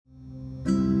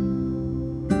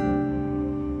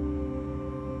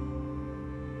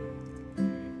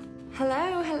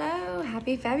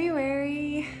Happy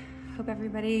February. Hope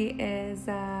everybody is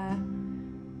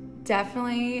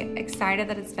definitely excited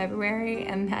that it's February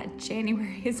and that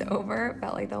January is over. It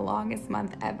felt like the longest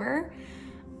month ever.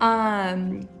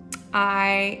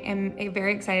 I am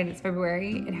very excited it's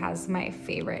February. It has my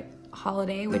favorite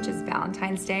holiday, which is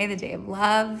Valentine's Day, the day of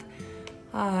love.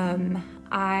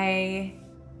 I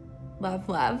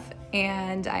love,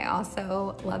 and I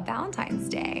also love Valentine's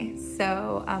Day.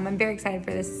 So I'm very excited for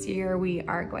this year. We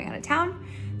are going out of town,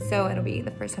 so it'll be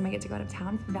the first time I get to go out of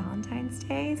town for Valentine's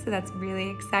Day. So that's really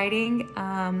exciting,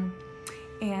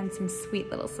 and some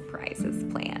sweet little surprises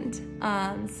planned.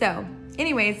 So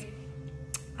anyways,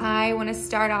 I want to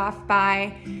start off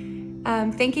by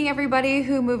thanking everybody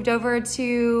who moved over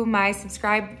to my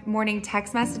subscribed morning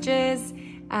text messages.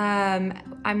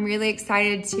 I'm really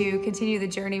excited to continue the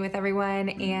journey with everyone,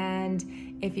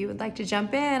 and if you would like to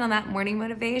jump in on that morning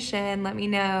motivation, let me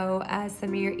know.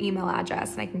 Send me your email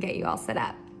address and I can get you all set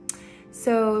up.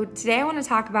 So today I want to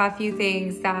talk about a few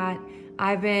things that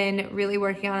I've been really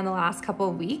working on in the last couple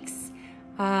of weeks.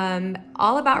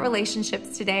 All about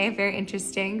relationships today, very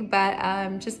interesting,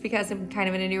 but just because I'm kind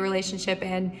of in a new relationship,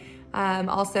 and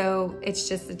also it's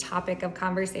just a topic of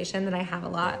conversation that I have a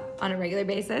lot on a regular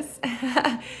basis.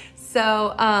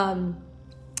 So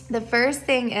the first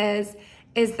thing is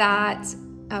that,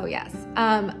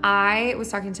 I was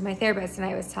talking to my therapist and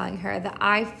I was telling her that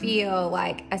I feel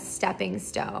like a stepping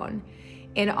stone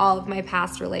in all of my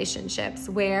past relationships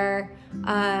where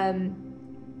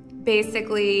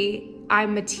basically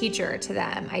I'm a teacher to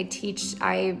them.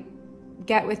 I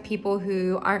get with people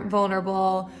who aren't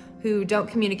vulnerable, who don't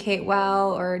communicate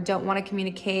well or don't want to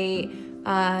communicate.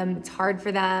 It's hard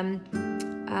for them.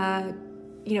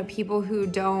 People who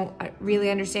don't really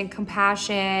understand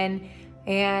compassion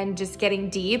and just getting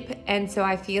deep. And so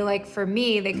I feel like for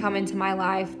me, they come into my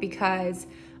life because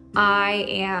I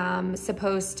am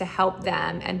supposed to help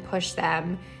them and push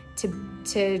them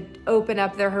to open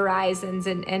up their horizons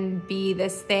and be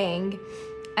this thing.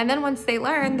 And then once they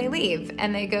learn, they leave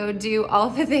and they go do all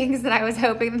the things that I was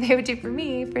hoping that they would do for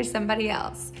me for somebody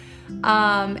else.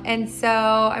 And so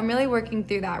I'm really working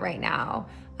through that right now,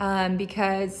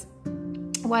 because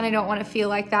one, I don't want to feel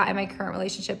like that in my current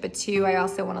relationship, but two, I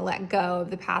also want to let go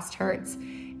of the past hurts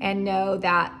and know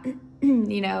that,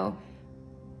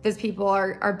 those people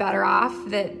are better off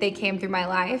that they came through my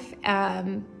life.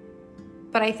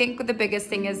 But I think the biggest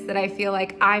thing is that I feel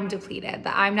like I'm depleted,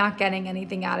 that I'm not getting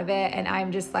anything out of it. And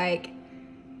I'm just like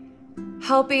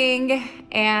helping,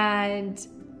 and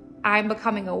I'm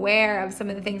becoming aware of some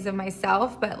of the things of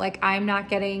myself, but like I'm not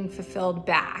getting fulfilled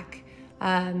back.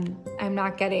 I'm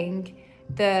not getting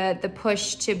the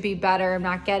push to be better. I'm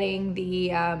not getting the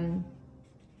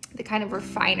kind of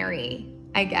refinery,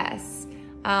 I guess.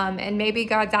 And maybe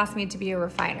God's asked me to be a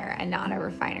refiner and not a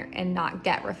refiner and not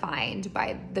get refined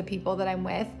by the people that I'm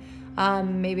with.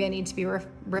 Maybe I need to be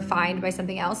refined by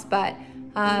something else. But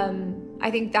I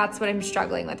think that's what I'm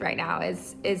struggling with right now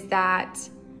is that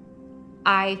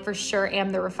I for sure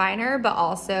am the refiner, but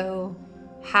also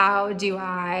how do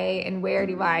I and where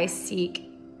do I seek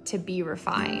to be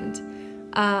refined?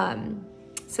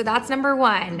 So that's number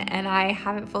one, and I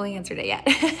haven't fully answered it yet.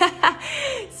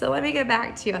 So let me get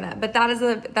back to you on that. But that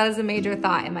is a major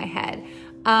thought in my head.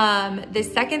 The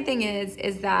second thing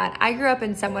is that I grew up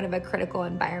in somewhat of a critical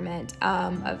environment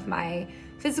of my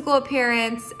physical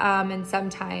appearance, and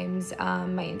sometimes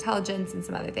my intelligence and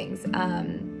some other things.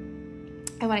 And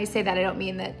when I say that, I don't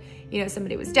mean that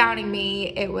somebody was downing me.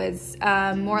 It was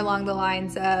more along the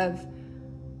lines of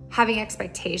having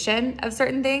expectation of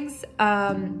certain things.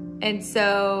 And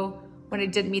so when I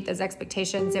didn't meet those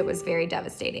expectations, it was very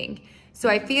devastating. So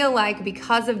I feel like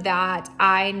because of that,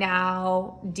 I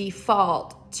now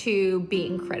default to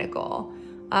being critical.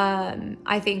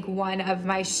 I think one of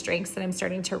my strengths that I'm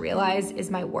starting to realize is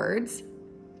my words,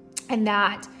 and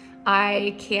that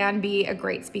I can be a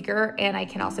great speaker and I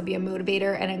can also be a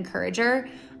motivator and encourager.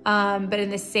 But in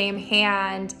the same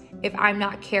hand, if I'm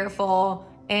not careful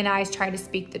and I try to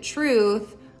speak the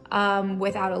truth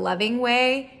without a loving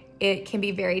way, it can be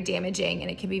very damaging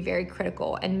and it can be very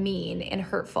critical and mean and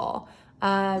hurtful.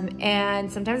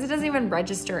 And sometimes it doesn't even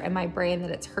register in my brain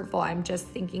that it's hurtful. I'm just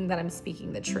thinking that I'm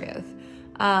speaking the truth.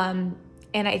 And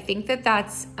I think that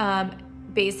that's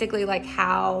basically like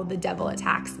how the devil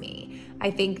attacks me. I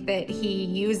think that he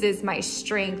uses my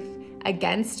strength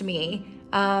against me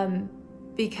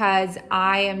because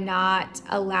I am not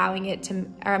allowing it to,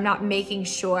 or I'm not making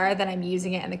sure that I'm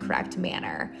using it in the correct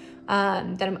manner.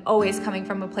 That I'm always coming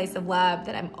from a place of love,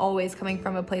 that I'm always coming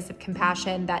from a place of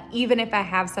compassion, that even if I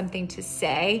have something to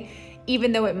say,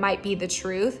 even though it might be the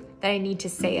truth, that I need to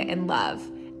say it in love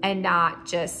and not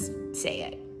just say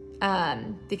it.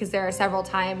 Because there are several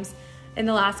times in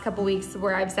the last couple weeks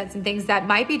where I've said some things that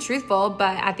might be truthful,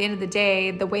 but at the end of the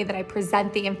day, the way that I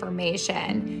present the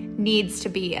information needs to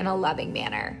be in a loving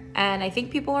manner. And I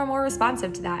think people are more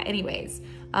responsive to that anyways.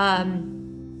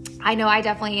 I know I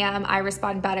definitely am. I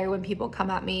respond better when people come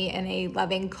at me in a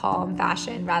loving, calm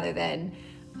fashion rather than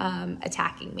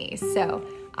attacking me. So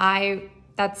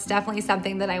that's definitely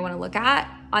something that I want to look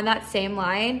at. On that same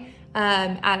line,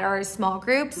 at our small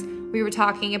groups, we were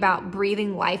talking about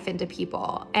breathing life into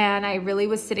people. And I really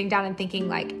was sitting down and thinking,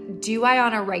 like, do I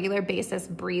on a regular basis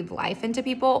breathe life into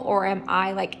people, or am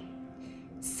I like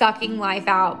sucking life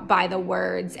out by the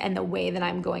words and the way that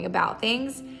I'm going about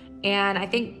things? And I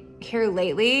think here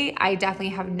lately, I definitely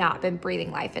have not been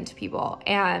breathing life into people.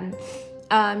 And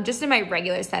just in my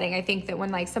regular setting, I think that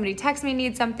when like somebody texts me,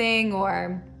 needs something,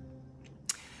 or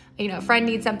a friend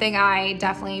needs something, I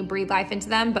definitely breathe life into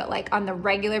them. But like on the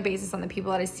regular basis, on the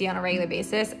people that I see on a regular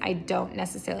basis, I don't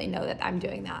necessarily know that I'm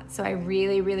doing that. So I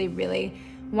really, really, really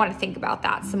want to think about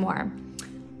that some more.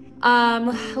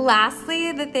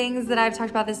 Lastly, the things that I've talked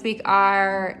about this week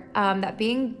are that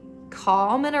being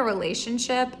calm in a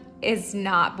relationship is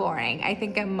not boring. I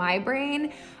think in my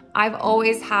brain, I've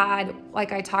always had,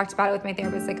 like I talked about it with my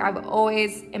therapist, like I've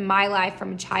always in my life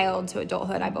from child to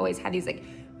adulthood, I've always had these like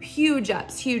huge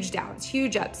ups, huge downs,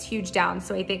 huge ups, huge downs.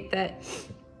 So I think that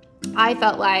I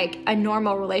felt like a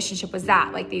normal relationship was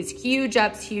that, like these huge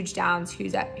ups, huge downs,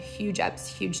 huge ups,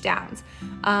 huge downs.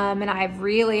 And I've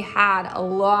really had a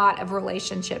lot of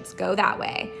relationships go that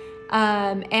way.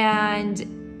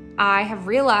 And I have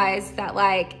realized that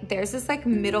like there's this like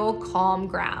middle calm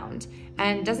ground,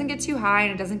 and it doesn't get too high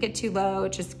and it doesn't get too low,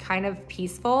 it's just kind of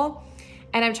peaceful.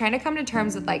 And I'm trying to come to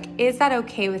terms with like, is that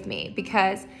okay with me?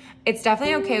 Because it's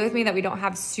definitely okay with me that we don't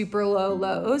have super low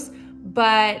lows,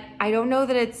 but I don't know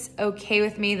that it's okay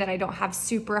with me that I don't have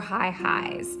super high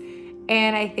highs.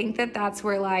 And I think that that's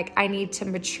where like I need to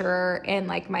mature in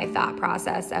like my thought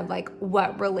process of like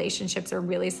what relationships are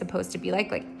really supposed to be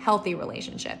like healthy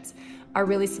relationships are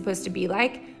really supposed to be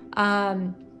like.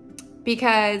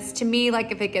 Because to me,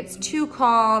 like if it gets too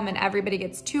calm and everybody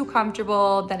gets too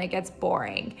comfortable, then it gets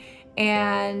boring.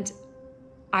 And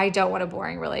I don't want a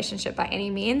boring relationship by any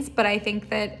means, but I think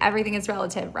that everything is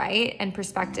relative, right? And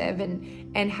perspective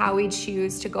and how we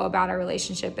choose to go about our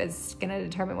relationship is going to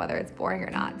determine whether it's boring or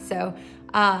not. So,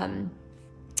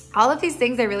 all of these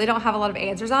things I really don't have a lot of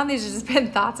answers on. These have just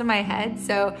been thoughts in my head.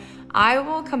 So I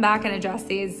will come back and address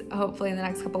these hopefully in the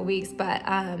next couple of weeks, but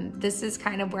this is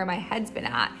kind of where my head's been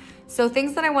at. So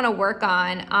things that I want to work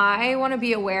on, I want to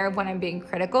be aware of when I'm being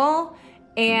critical.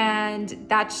 And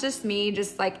that's just me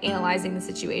just like analyzing the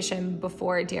situation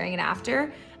before, during, and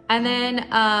after. And then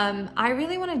I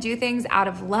really want to do things out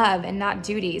of love and not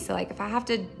duty. So like if I have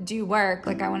to do work,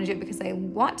 like I want to do it because I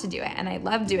want to do it and I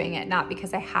love doing it, not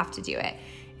because I have to do it.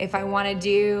 If I want to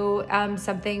do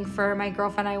something for my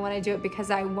girlfriend, I want to do it because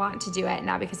I want to do it,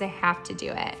 not because I have to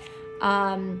do it.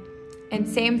 And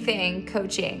same thing,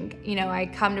 coaching. I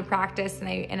come to practice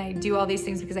and I do all these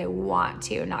things because I want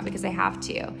to, not because I have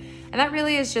to. And that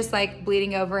really is just like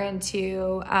bleeding over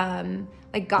into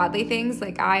like godly things.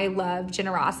 Like I love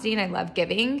generosity and I love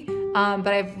giving. But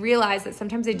I've realized that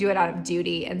sometimes I do it out of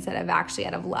duty instead of actually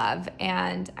out of love.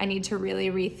 And I need to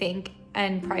really rethink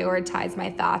and prioritize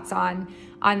my thoughts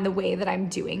on the way that I'm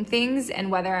doing things, and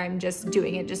whether I'm just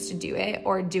doing it just to do it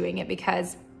or doing it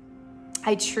because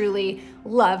I truly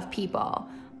love people.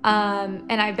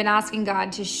 And I've been asking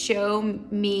God to show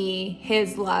me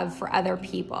his love for other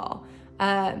people.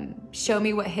 Show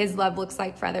me what his love looks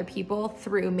like for other people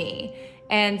through me.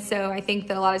 And so I think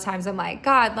that a lot of times I'm like,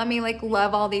 God, let me like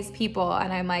love all these people.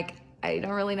 And I'm like, I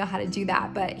don't really know how to do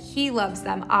that, but he loves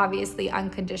them obviously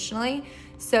unconditionally.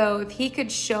 So if he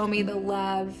could show me the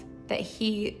love that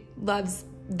he loves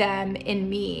them in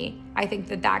me, I think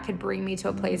that that could bring me to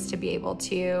a place to be able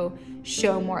to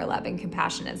show more love and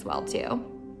compassion as well too.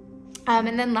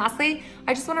 And then lastly,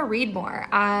 I just want to read more.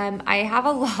 I have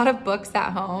a lot of books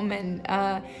at home,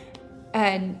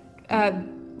 and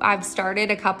I've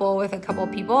started a couple with a couple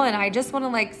of people, and I just want to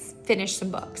like finish some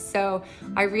books. So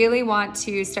I really want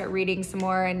to start reading some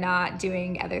more and not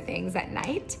doing other things at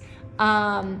night.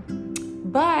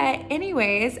 But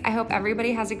anyways, I hope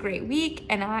everybody has a great week,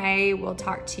 and I will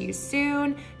talk to you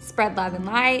soon. Spread love and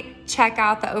light. Check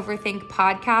out the Overthink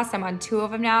podcast. I'm on 2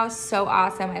 of them now. So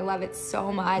awesome. I love it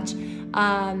so much.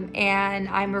 And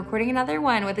I'm recording another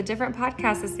one with a different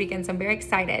podcast this weekend, so I'm very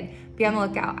excited. Be on the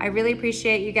lookout. I really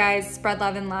appreciate you guys. Spread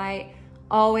love and light.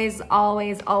 Always,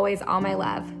 always, always all my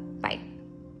love. Bye.